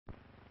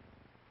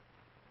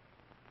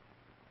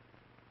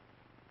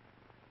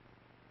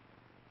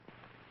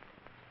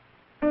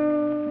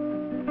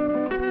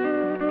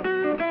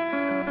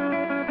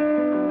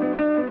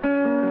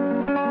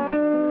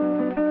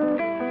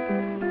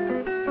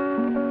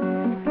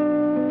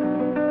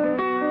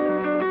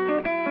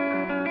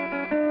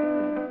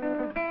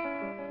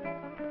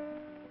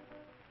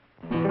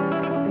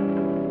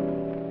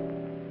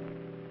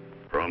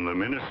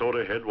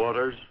Minnesota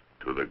headwaters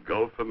to the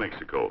Gulf of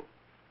Mexico,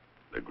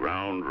 the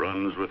ground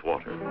runs with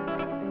water.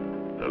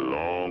 The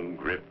long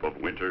grip of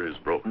winter is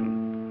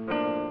broken.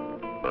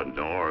 But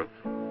north,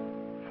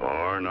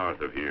 far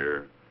north of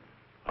here,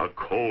 a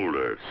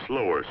colder,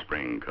 slower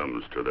spring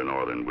comes to the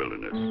northern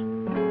wilderness,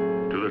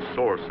 to the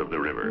source of the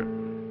river,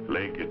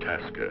 Lake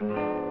Itasca.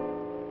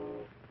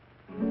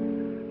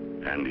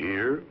 And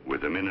here,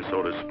 with the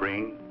Minnesota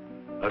spring,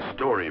 a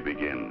story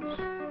begins,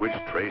 which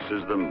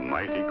traces the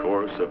mighty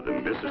course of the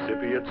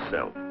Mississippi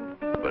itself.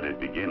 But it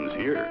begins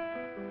here,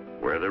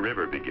 where the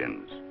river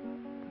begins,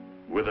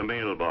 with a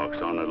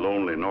mailbox on a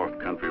lonely North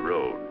Country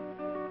road,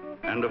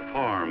 and a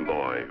farm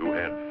boy who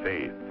had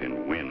faith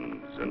in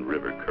winds and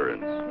river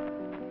currents,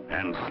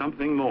 and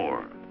something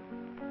more,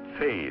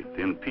 faith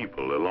in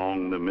people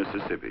along the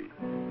Mississippi.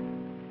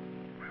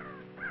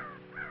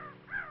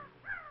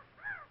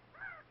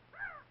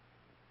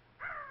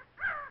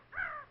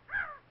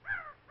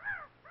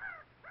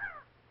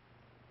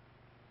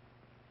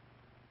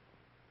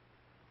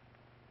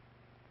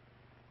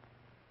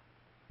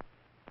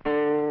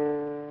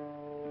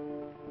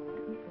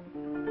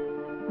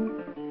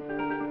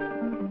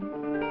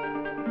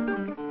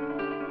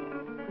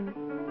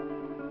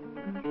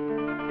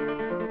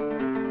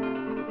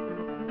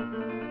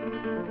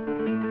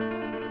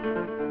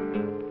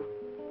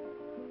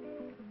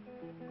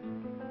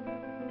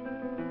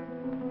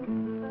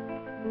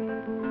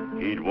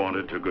 He'd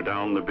wanted to go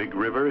down the big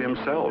river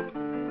himself,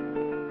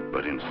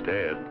 but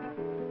instead,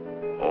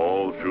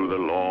 all through the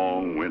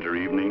long winter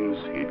evenings,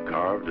 he'd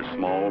carved a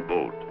small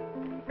boat.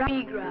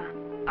 Begra,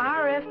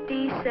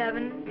 RFD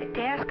 7,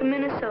 Itasca,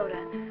 Minnesota.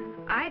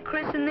 I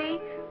christen thee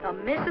the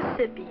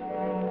Mississippi.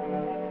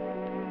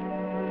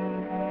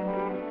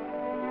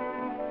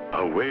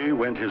 Away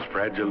went his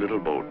fragile little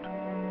boat,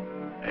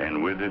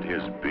 and with it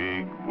his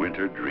big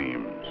winter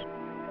dreams.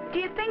 Do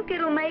you think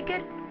it'll make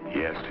it?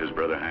 He asked his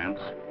brother Hans.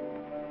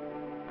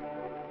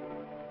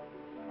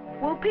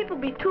 Will people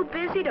be too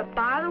busy to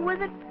bother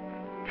with it?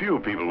 Few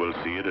people will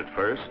see it at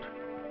first.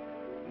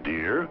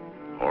 Deer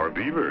or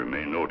beaver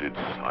may note its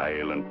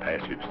silent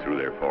passage through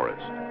their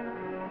forest,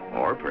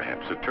 or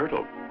perhaps a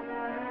turtle.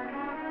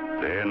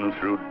 Then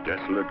through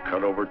desolate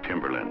cut-over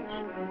timberlands,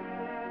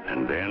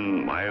 and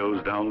then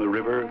miles down the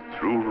river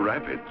through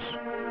rapids.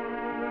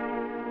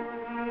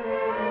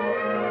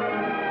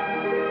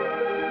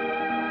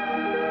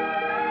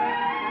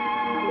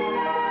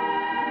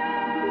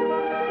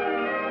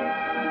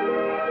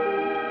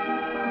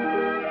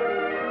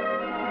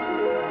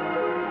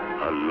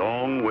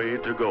 Long way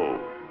to go,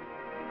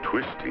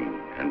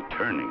 twisting and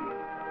turning,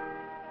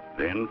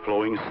 then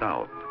flowing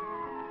south,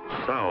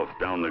 south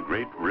down the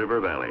great river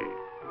valley,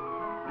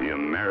 the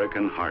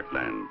American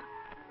heartland.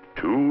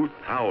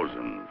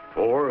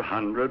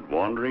 2,400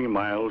 wandering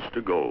miles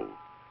to go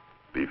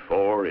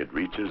before it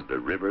reaches the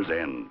river's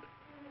end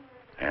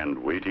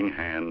and waiting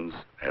hands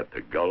at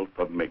the Gulf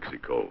of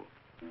Mexico.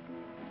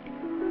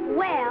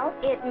 Well,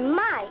 it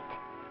might.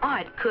 Oh,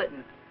 it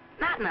couldn't.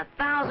 Not in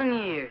 1,000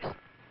 years.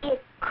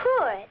 It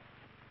could.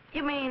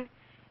 You mean,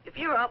 if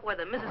you're up where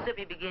the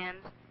Mississippi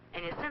begins,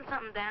 and you send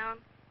something down,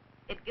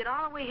 it'd get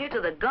all the way here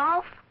to the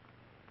Gulf?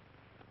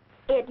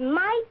 It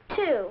might,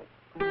 too.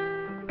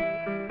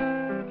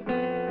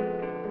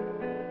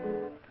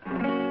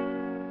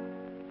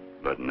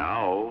 But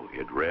now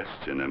it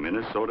rests in a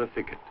Minnesota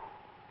thicket.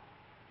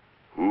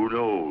 Who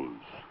knows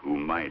who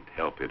might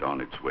help it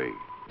on its way?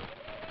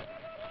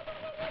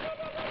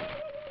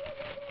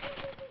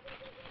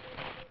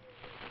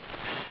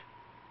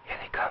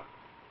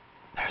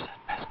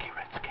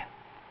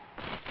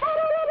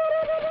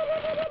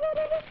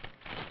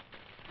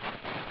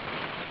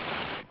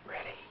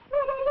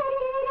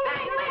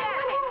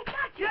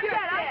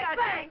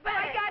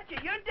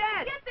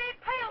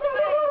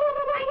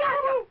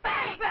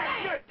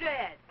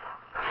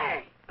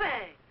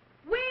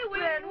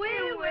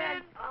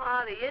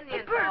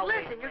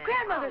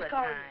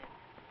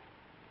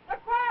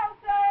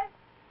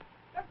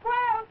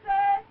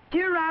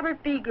 Dear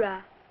Robert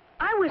Begra,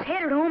 I was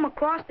headed home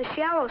across the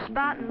shallow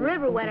spot in the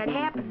river when it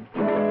happened.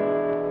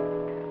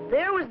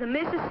 There was the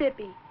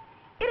Mississippi.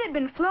 It had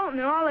been floating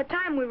there all the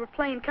time we were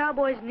playing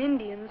cowboys and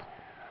Indians.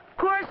 Of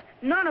course,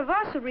 none of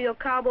us are real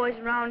cowboys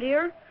around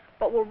here,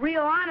 but we're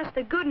real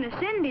honest-to-goodness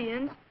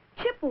Indians,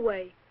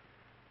 Chippewa.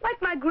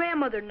 Like my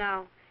grandmother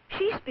now.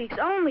 She speaks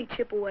only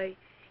Chippewa,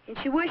 and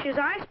she wishes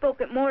I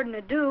spoke it more than I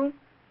do.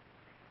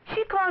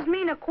 She calls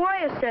me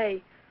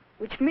Nakoyase,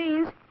 which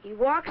means he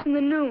walks in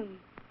the noon.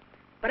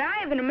 But I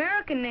have an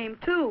American name,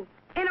 too,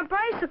 and a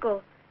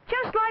bicycle,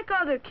 just like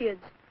other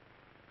kids.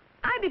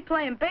 I'd be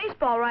playing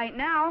baseball right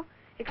now,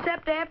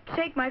 except I have to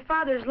take my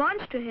father's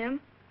lunch to him.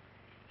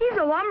 He's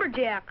a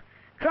lumberjack,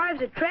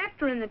 drives a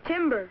tractor in the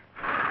timber.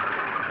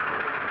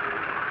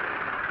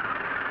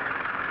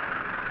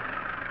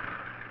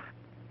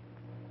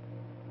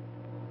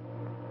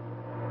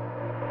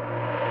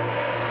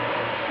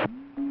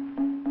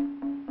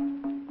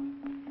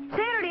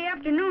 Saturday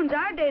afternoon's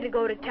our day to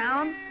go to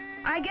town.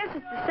 I guess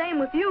it's the same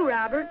with you,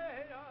 Robert.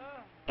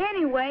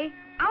 Anyway,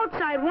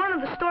 outside one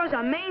of the stores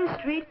on Main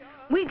Street,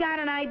 we got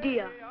an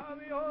idea.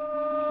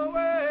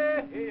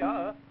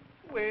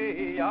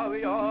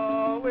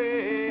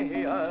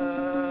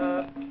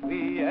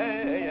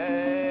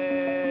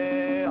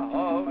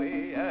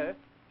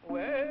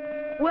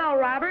 Well,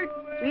 Robert,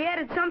 we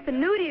added something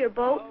new to your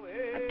boat,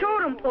 a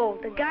totem pole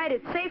to guide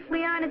it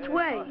safely on its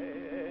way.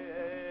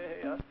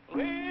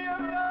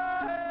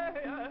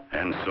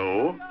 And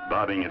so,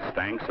 bobbing its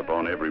thanks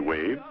upon every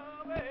wave,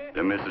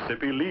 the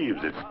Mississippi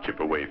leaves its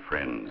Chippewa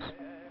friends,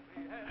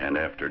 and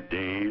after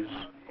days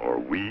or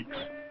weeks,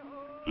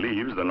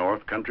 leaves the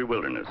North Country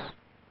wilderness.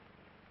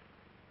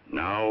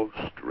 Now,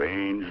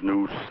 strange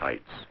new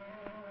sights.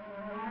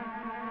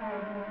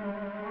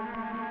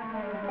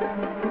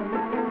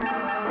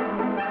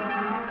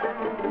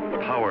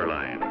 Power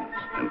lines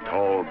and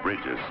tall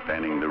bridges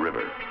spanning the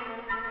river.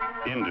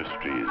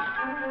 Industries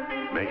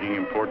making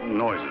important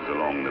noises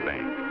along the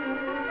bank,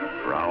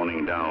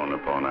 frowning down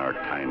upon our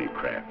tiny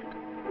craft.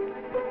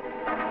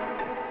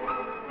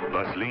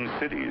 Bustling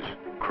cities,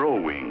 Crow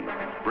Wing,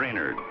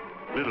 Brainerd,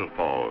 Little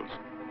Falls,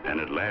 and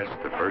at last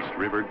the first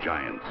river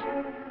giants,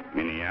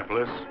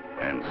 Minneapolis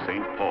and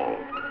St. Paul.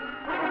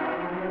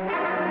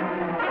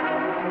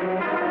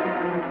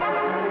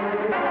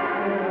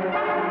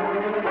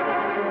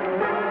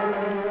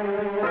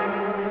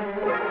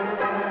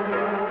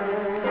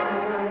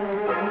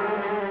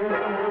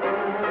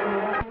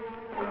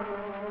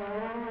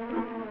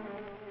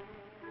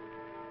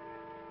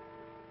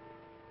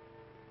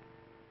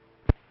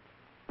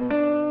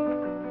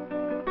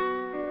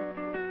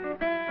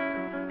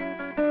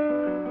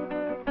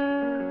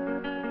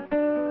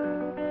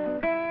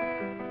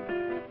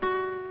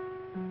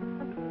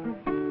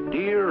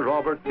 Dear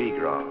Robert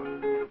Beagraw,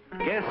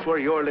 guess where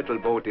your little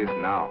boat is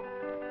now?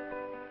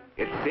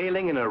 It's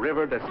sailing in a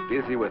river that's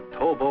busy with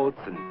towboats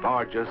and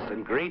barges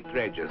and great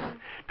dredges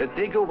that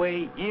dig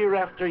away year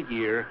after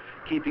year,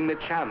 keeping the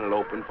channel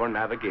open for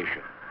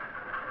navigation.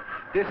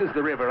 This is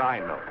the river I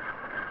know,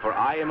 for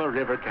I am a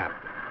river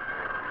captain.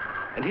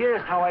 And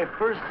here's how I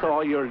first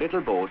saw your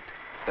little boat,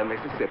 the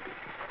Mississippi.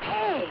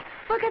 Hey,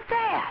 look at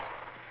that.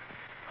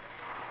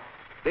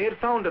 They had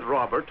found it,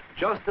 Robert,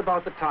 just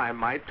about the time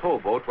my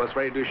towboat was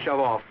ready to shove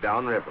off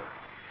downriver.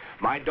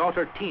 My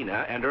daughter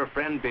Tina and her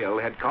friend Bill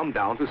had come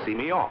down to see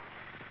me off.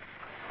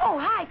 Oh,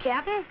 hi,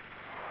 Captain.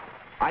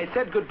 I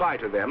said goodbye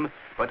to them,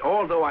 but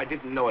although I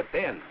didn't know it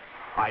then,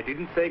 I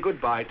didn't say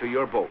goodbye to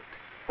your boat,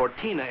 for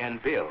Tina and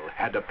Bill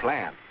had a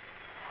plan.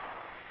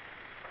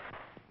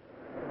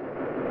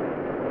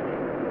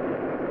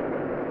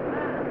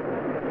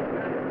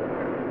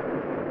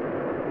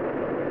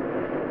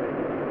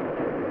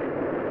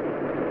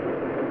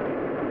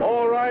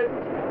 All right,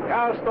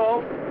 cast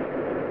off.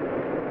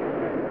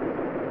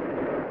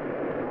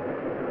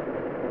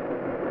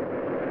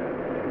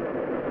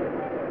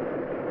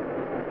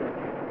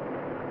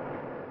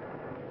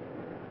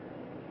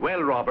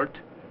 Well, Robert,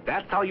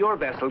 that's how your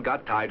vessel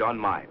got tied on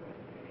mine.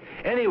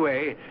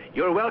 Anyway,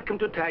 you're welcome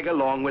to tag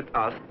along with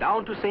us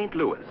down to St.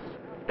 Louis,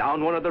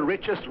 down one of the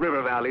richest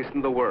river valleys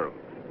in the world.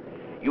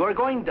 You are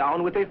going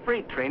down with a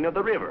freight train of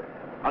the river,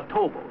 a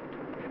towboat.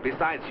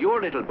 Besides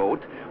your little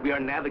boat, we are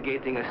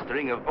navigating a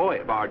string of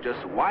oil barges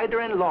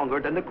wider and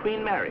longer than the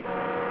Queen Mary.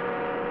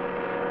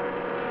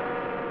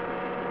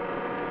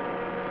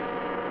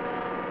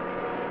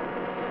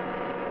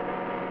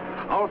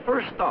 Our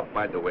first stop,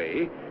 by the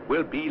way,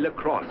 will be La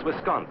Crosse,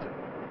 Wisconsin.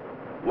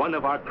 One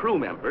of our crew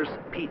members,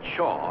 Pete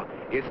Shaw,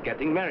 is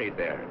getting married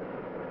there.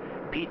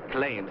 Pete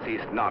claims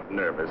he's not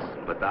nervous,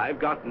 but I've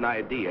got an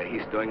idea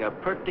he's doing a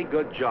pretty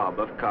good job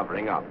of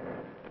covering up.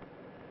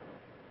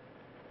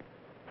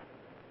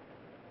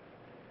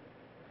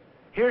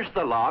 Here's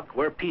the lock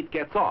where Pete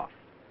gets off.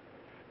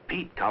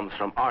 Pete comes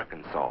from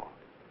Arkansas.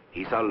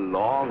 He's a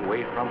long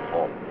way from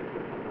home.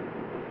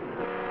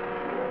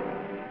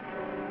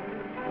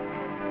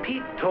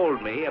 Pete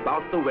told me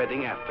about the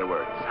wedding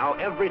afterwards, how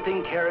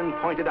everything Karen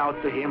pointed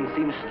out to him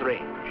seemed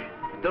strange.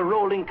 The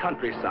rolling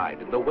countryside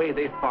and the way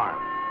they farmed,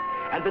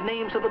 and the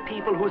names of the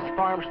people whose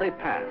farms they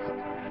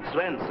passed,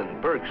 Swenson,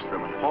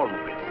 Bergstrom, and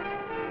Holmquist.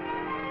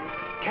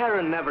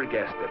 Karen never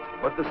guessed it,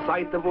 but the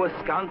sight of a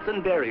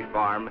Wisconsin dairy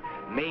farm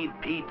made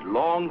Pete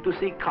long to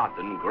see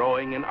cotton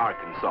growing in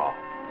Arkansas.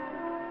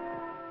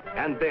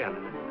 And then,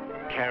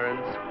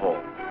 Karen's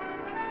home.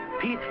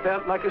 Pete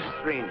felt like a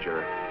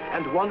stranger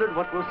and wondered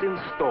what was in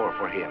store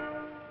for him.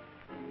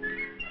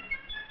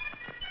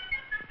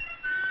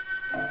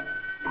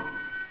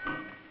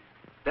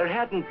 There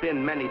hadn't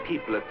been many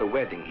people at the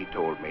wedding, he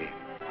told me.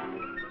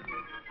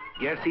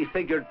 Guess he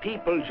figured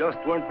people just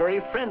weren't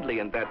very friendly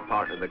in that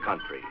part of the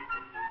country.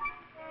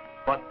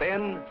 But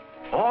then,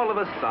 all of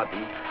a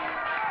sudden,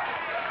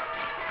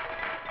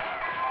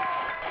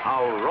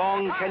 how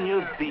wrong can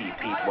you be,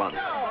 Pete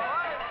wondered.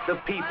 The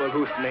people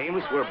whose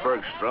names were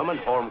Bergstrom and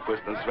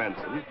Holmquist and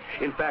Swenson,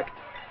 in fact,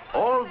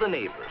 all the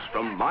neighbors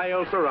from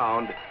miles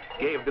around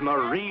gave them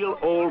a real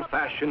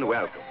old-fashioned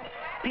welcome.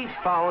 Pete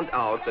found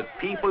out that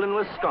people in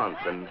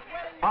Wisconsin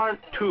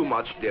aren't too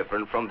much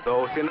different from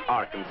those in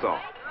Arkansas.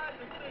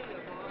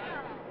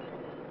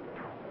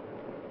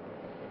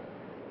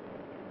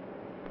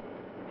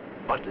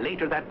 But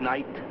later that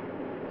night,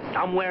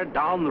 somewhere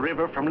down the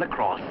river from La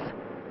Crosse,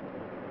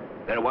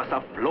 there was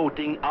a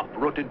floating,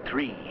 uprooted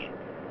tree.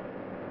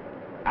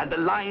 And the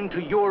line to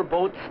your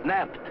boat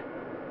snapped.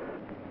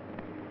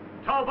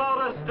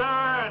 Towboat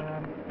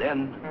astern!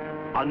 Then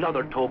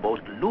another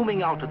towboat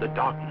looming out of the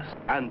darkness.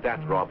 And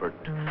that, Robert,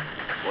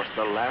 was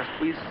the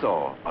last we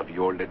saw of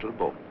your little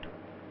boat.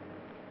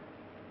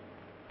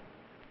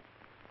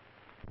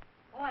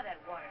 Boy, that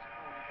water's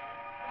cold today.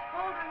 It's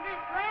colder than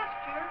this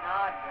last year.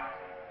 No, it wasn't.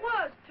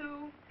 Was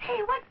too.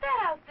 Hey, what's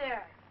that out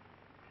there?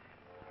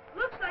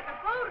 Looks like a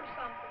boat or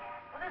something.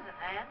 What is it,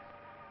 Hans?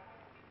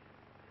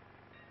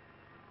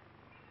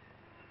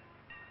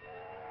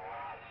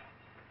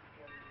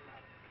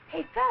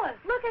 Hey, fellas,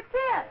 look at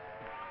this.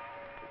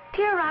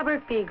 Dear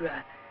Robert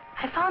Bigra,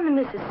 I found the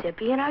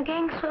Mississippi in our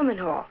gang swimming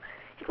hole.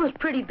 It was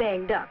pretty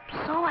banged up,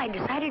 so I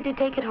decided to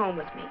take it home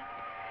with me.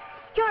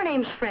 Your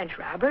name's French,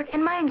 Robert,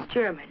 and mine's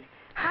German.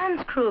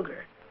 Hans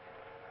Kruger.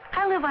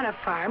 I live on a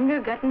farm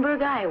near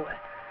Guttenberg, Iowa.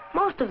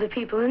 Most of the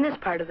people in this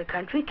part of the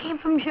country came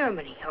from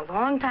Germany a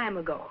long time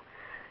ago.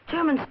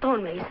 German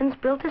stonemasons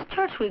built this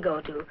church we go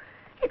to.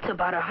 It's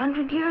about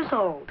 100 years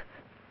old.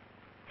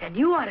 And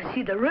you ought to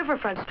see the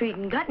riverfront street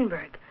in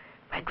Guttenberg.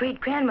 My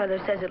great-grandmother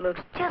says it looks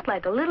just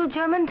like a little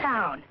German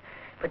town,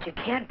 but you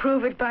can't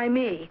prove it by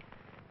me.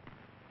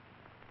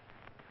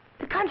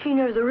 The country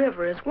near the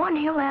river is one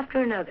hill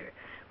after another,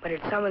 but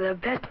it's some of the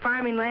best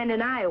farming land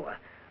in Iowa.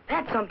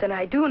 That's something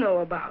I do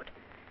know about.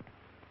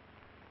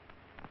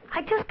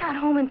 I just got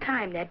home in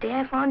time that day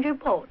I found your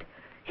boat.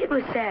 It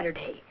was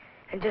Saturday,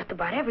 and just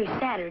about every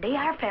Saturday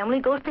our family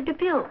goes to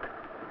Dubuque.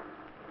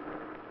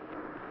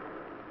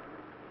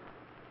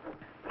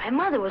 My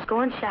mother was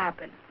going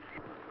shopping.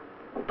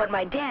 But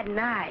my dad and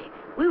I,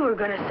 we were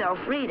going to sell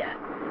Frida.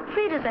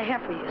 Frida's a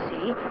heifer, you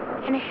see,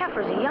 and a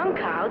heifer's a young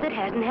cow that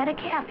hasn't had a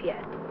calf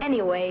yet.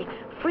 Anyway,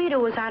 Frida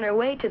was on her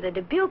way to the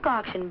Dubuque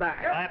auction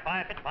barn.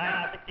 5, 55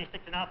 now,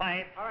 66 now,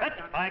 5.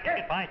 55,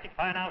 get 5,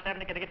 65 now,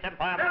 70, can I get 75,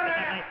 I'm gonna get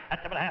 70.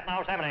 That's 7.5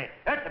 now, 70.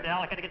 That's $70,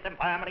 can I get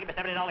 75, I'm gonna get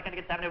 $70, can I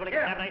get 70, will I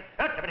get 70?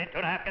 That's 70,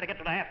 2.5, can I get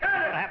 2.5,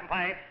 2.5 and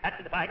 5.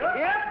 That's 5, get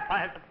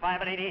 5,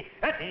 5 and 80.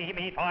 That's 80,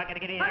 me, 4, can I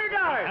get 80?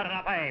 $100.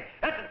 Now, 5.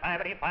 That's 5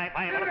 and 8, 5,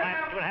 5,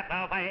 2.5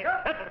 now,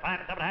 5. That's 5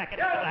 and 7.5,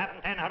 can I get 7.5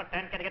 and 10, out of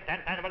 10, can I get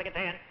 10, 10, will I get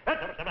 10? That's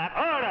 7.5,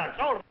 hold on,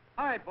 sold.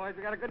 All right, boys,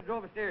 we got a good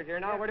drove of steers here.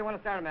 Now, where do you want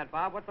to start them at,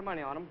 Bob? What's the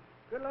money on them?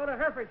 Good load of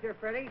Herefords here,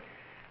 Freddie.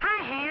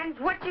 Hi, Hans.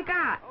 What you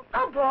got?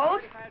 A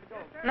boat?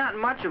 Not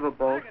much of a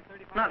boat.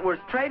 Not worth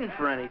trading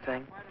for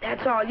anything.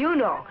 That's all you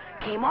know.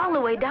 Came all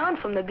the way down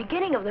from the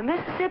beginning of the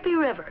Mississippi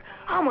River.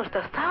 Almost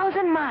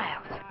 1,000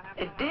 miles.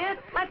 It did?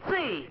 Let's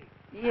see.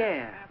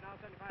 Yeah.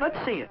 Let's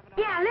see it.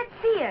 Yeah, let's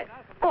see it.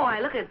 Boy,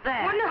 look at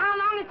that. Wonder how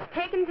long it's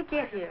taken to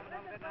get here.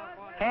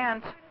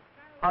 Hans,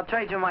 I'll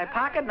trade you my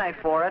pocket knife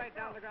for it.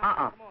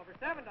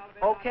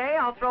 Okay,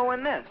 I'll throw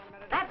in this.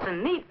 That's a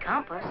neat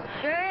compass.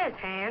 Sure is,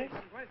 Hans.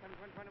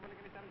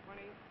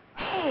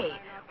 Hey,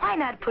 why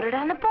not put it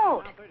on the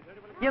boat?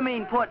 You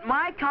mean put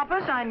my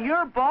compass on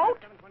your boat?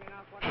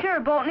 Sure,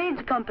 boat needs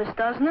a compass,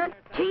 doesn't it?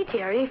 Gee,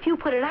 Terry, if you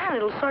put it on,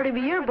 it'll sort of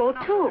be your boat,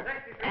 too.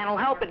 And it'll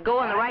help it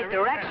go in the right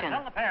direction.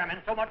 Tell the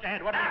fireman so much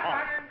ahead, what do you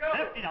want?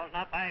 $50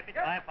 now, 5,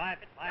 55, 5,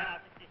 55 now,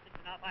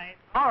 66 now, 5.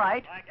 All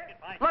right.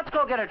 Let's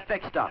go get it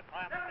fixed up.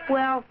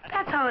 Well,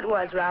 that's how it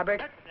was,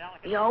 Robert.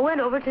 We all went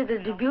over to the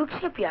Dubuque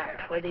shipyard,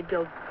 where they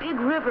build big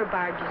river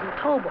barges and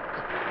towboats.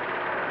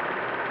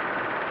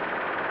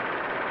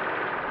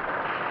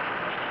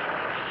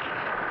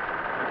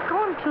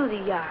 Going through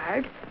the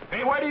yard...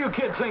 Hey, where do you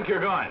kids think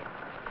you're going?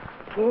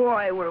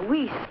 Boy, were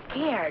we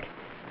scared.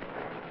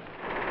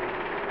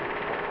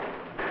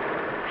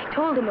 I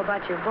told him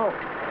about your boat,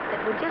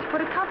 that we just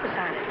put a compass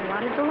on it and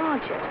wanted to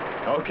launch it.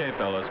 Okay,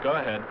 fellas, go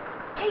ahead.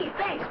 Hey,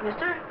 thanks,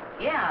 mister.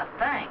 Yeah,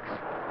 thanks.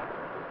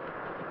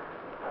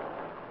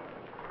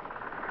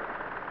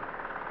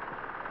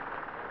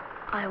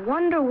 I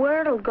wonder where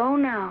it'll go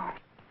now.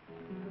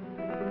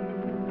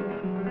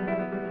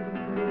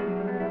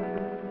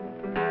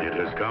 It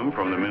has come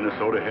from the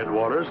Minnesota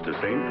headwaters to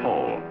St.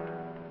 Paul.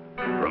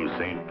 From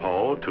St.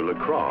 Paul to La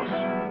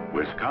Crosse,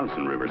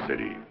 Wisconsin River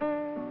City.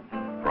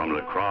 From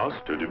La Crosse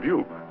to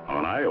Dubuque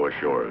on Iowa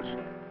shores.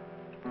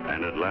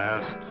 And at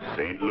last,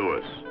 St.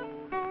 Louis,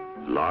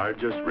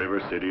 largest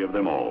river city of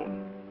them all.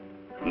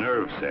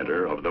 Nerve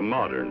center of the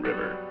modern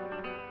river,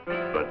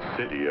 but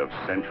city of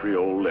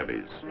century-old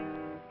levees.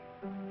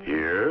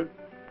 Here,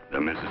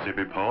 the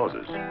Mississippi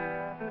pauses,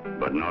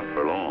 but not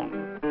for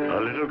long.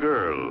 A little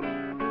girl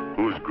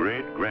whose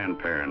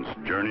great-grandparents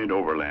journeyed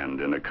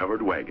overland in a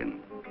covered wagon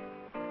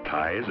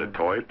ties a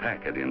toy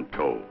packet in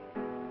tow.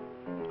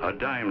 A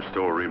dime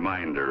store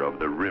reminder of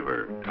the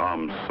river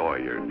Tom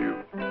Sawyer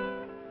knew.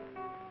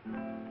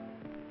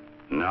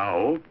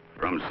 Now,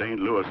 from St.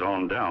 Louis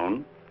on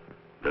down,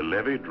 the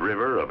levied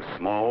river of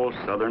small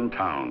southern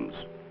towns,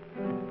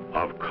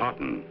 of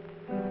cotton,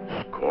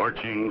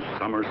 scorching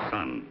summer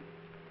sun,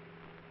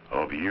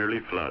 of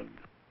yearly flood.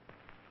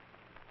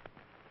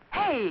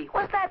 Hey,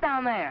 what's that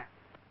down there?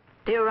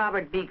 Dear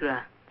Robert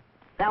Bigra,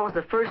 that was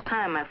the first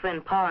time my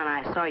friend Paul and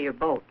I saw your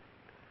boat.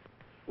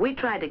 We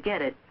tried to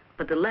get it,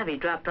 but the levee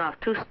dropped off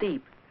too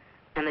steep,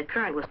 and the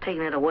current was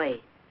taking it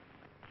away.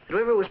 The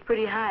river was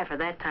pretty high for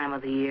that time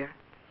of the year.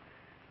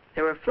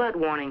 There were flood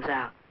warnings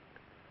out.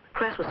 The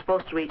crest was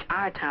supposed to reach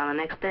our town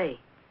the next day.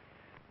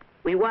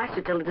 We watched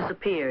it till it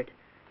disappeared,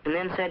 and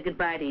then said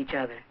goodbye to each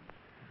other.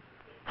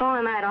 Paul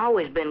and I had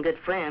always been good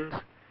friends,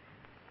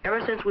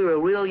 ever since we were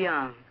real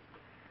young.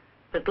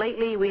 But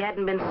lately, we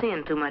hadn't been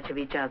seeing too much of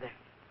each other.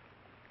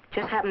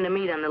 Just happened to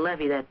meet on the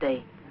levee that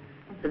day,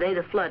 the day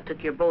the flood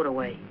took your boat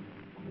away.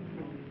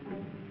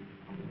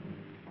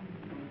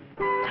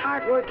 It's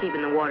hard work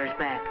keeping the waters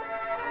back.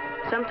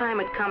 Sometime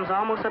it comes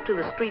almost up to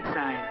the street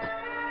signs.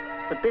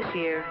 But this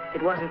year,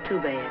 it wasn't too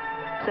bad,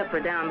 except for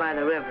down by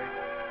the river.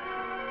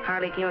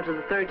 Hardly came up to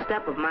the third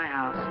step of my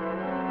house.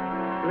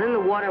 And then the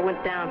water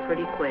went down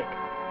pretty quick.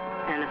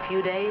 And in a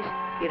few days,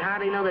 you'd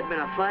hardly know there'd been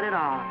a flood at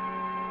all.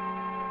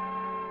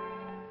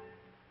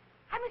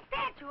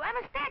 I'm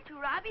a statue,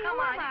 Robbie. Come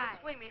Who on, am you I?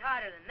 can swing me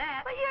harder than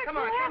that. But you're Come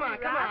too on, come heavy, on,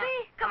 come on.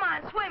 Robbie. Come on,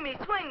 swing me,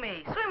 swing me.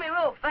 Swing me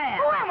real fast.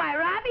 Who am I,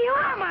 Robbie? Who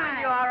am Swing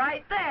I? you all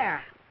right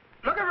there.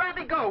 Look at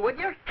Robbie go, would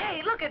you?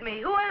 Hey, look at me.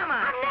 Who am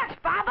I? I'm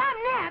next, Bob. I'm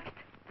next.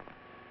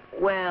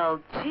 Well,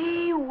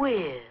 gee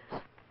whiz.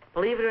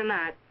 Believe it or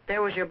not,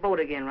 there was your boat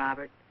again,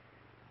 Robert.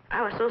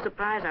 I was so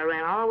surprised I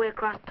ran all the way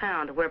across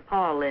town to where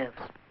Paul lives.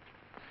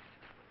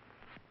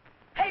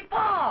 Hey,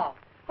 Paul!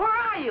 Where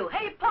are you?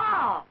 Hey,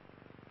 Paul!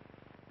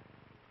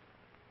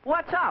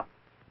 What's up?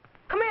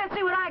 Come here and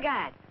see what I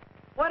got.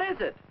 What is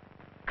it?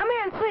 Come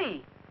here and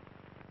see.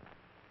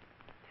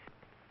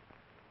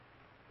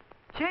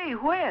 Gee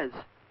whiz.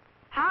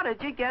 How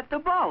did you get the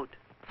boat?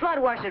 Flood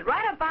washed it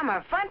right up on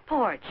our front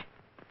porch.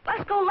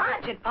 Let's go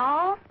launch it,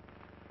 Paul.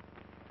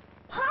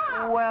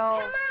 Paul, Well-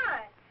 come on.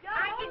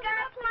 Aren't you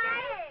gonna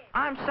play?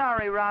 I'm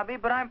sorry, Robbie,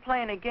 but I'm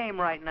playing a game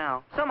right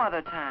now. Some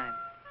other time.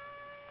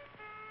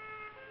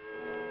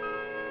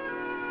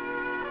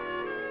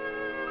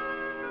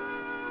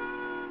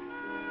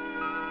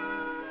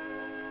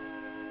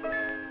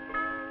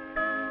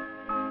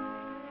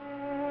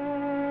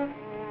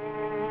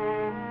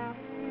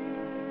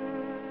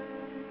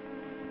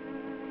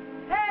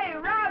 Hey,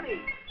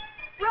 Robbie!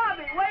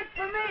 Robbie, wait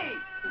for me!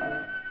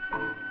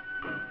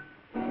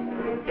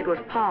 It was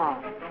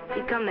Paul.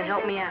 He'd come to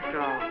help me after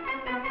all.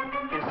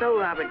 And so,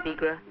 Robert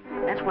Bigra,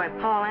 that's why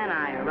Paul and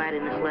I are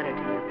writing this letter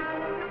to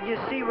you. You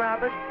see,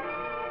 Robert,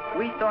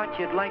 we thought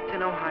you'd like to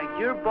know how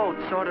your boat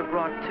sort of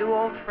brought two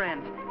old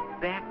friends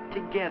back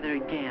together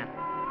again.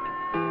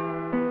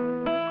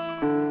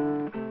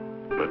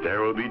 But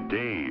there will be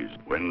days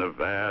when the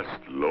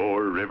vast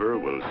lower river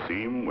will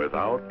seem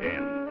without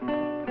end.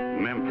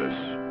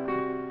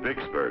 Memphis,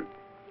 Vicksburg,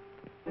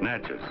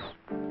 Natchez,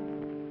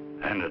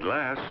 and at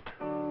last,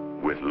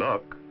 with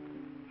luck,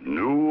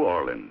 New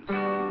Orleans,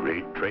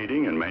 great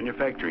trading and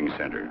manufacturing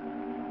center,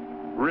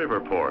 river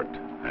port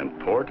and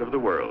port of the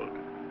world,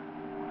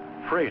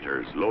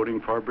 freighters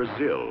loading for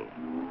Brazil,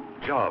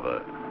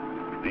 Java,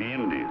 the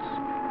Indies,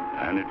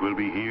 and it will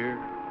be here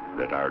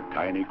that our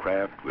tiny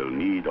craft will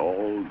need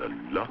all the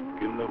luck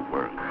in the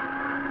world.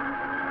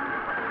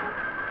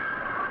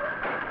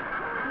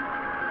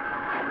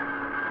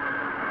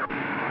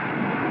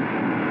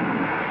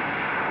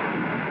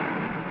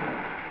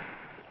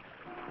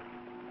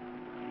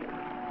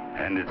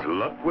 And its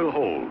luck will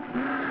hold.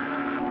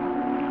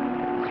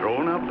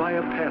 Thrown up by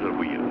a paddle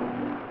wheel.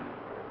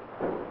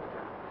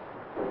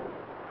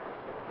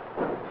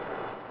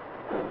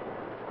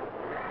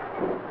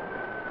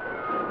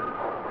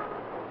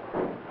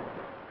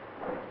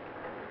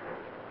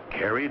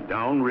 Carried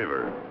down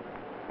river,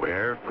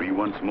 where, free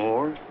once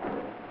more,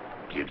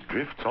 it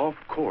drifts off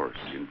course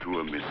into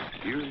a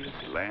mysterious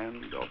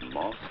land of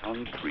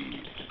moss-hung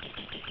trees,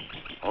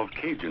 of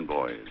Cajun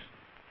boys,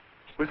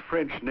 with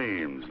French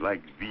names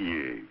like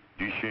Villiers,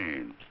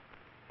 Duchesne,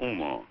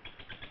 Aumont,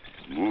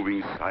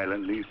 moving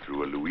silently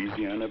through a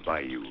Louisiana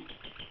bayou.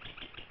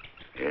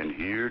 And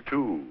here,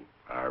 too,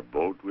 our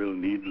boat will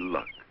need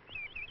luck.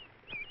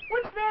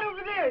 What's that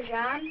over there,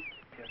 John?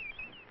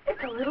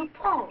 It's a little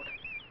boat.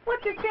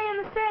 What's it say in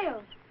the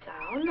sail?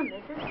 Down the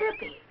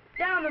Mississippi.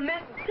 Down the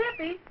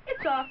Mississippi?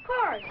 It's off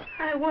course.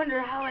 I wonder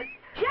how it...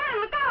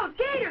 John, look out!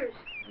 Gators!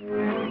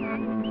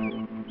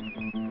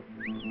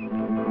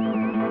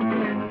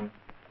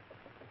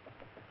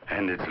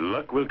 And its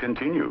luck will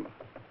continue.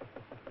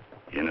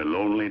 In a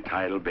lonely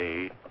tidal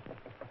bay,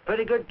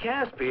 Pretty good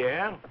cast,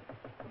 Pierre.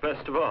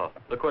 Best of all,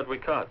 look what we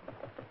caught.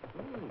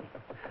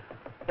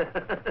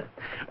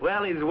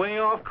 Well, he's way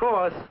off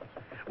course.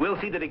 We'll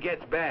see that he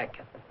gets back.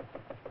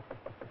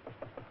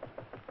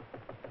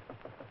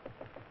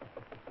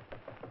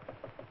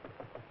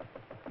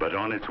 but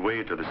on its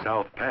way to the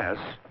South Pass,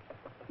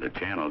 the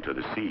channel to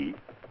the sea,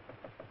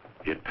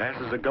 it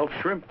passes a Gulf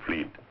shrimp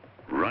fleet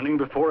running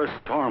before a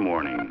storm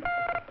warning,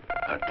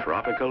 a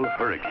tropical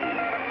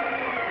hurricane.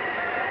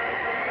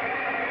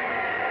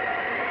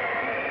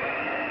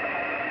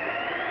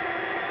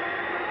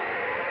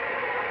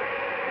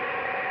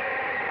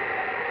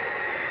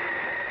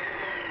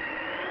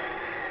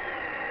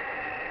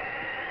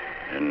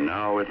 And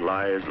now it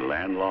lies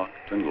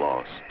landlocked and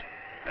lost,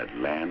 at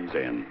land's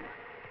end.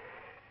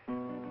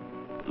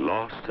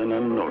 Lost and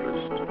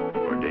unnoticed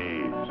for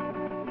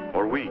days,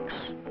 or weeks,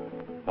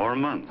 or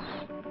months.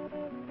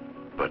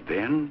 But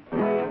then...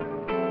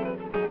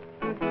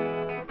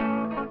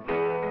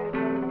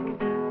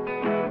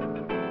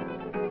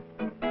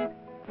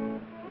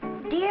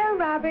 Dear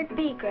Robert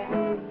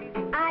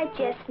Bigra, I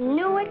just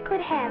knew it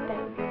could happen.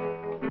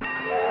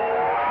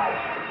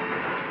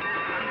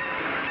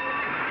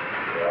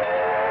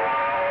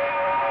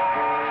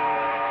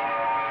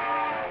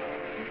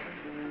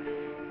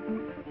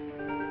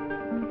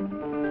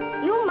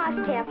 You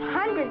must have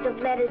hundreds of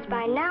letters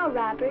by now,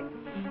 Robert,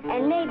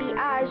 and maybe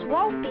ours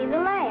won't be the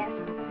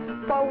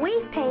last, for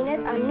we've painted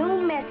a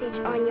new message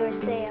on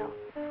your sail,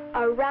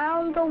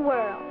 around the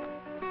world.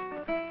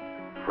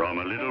 From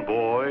a little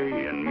boy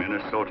in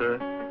Minnesota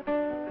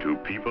to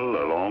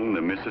people along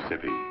the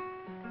Mississippi.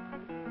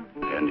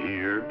 And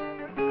here,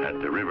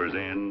 at the river's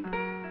end,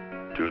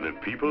 to the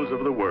peoples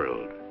of the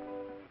world.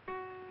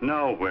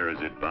 Now where is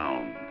it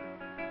bound?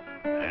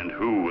 And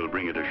who will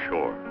bring it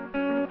ashore?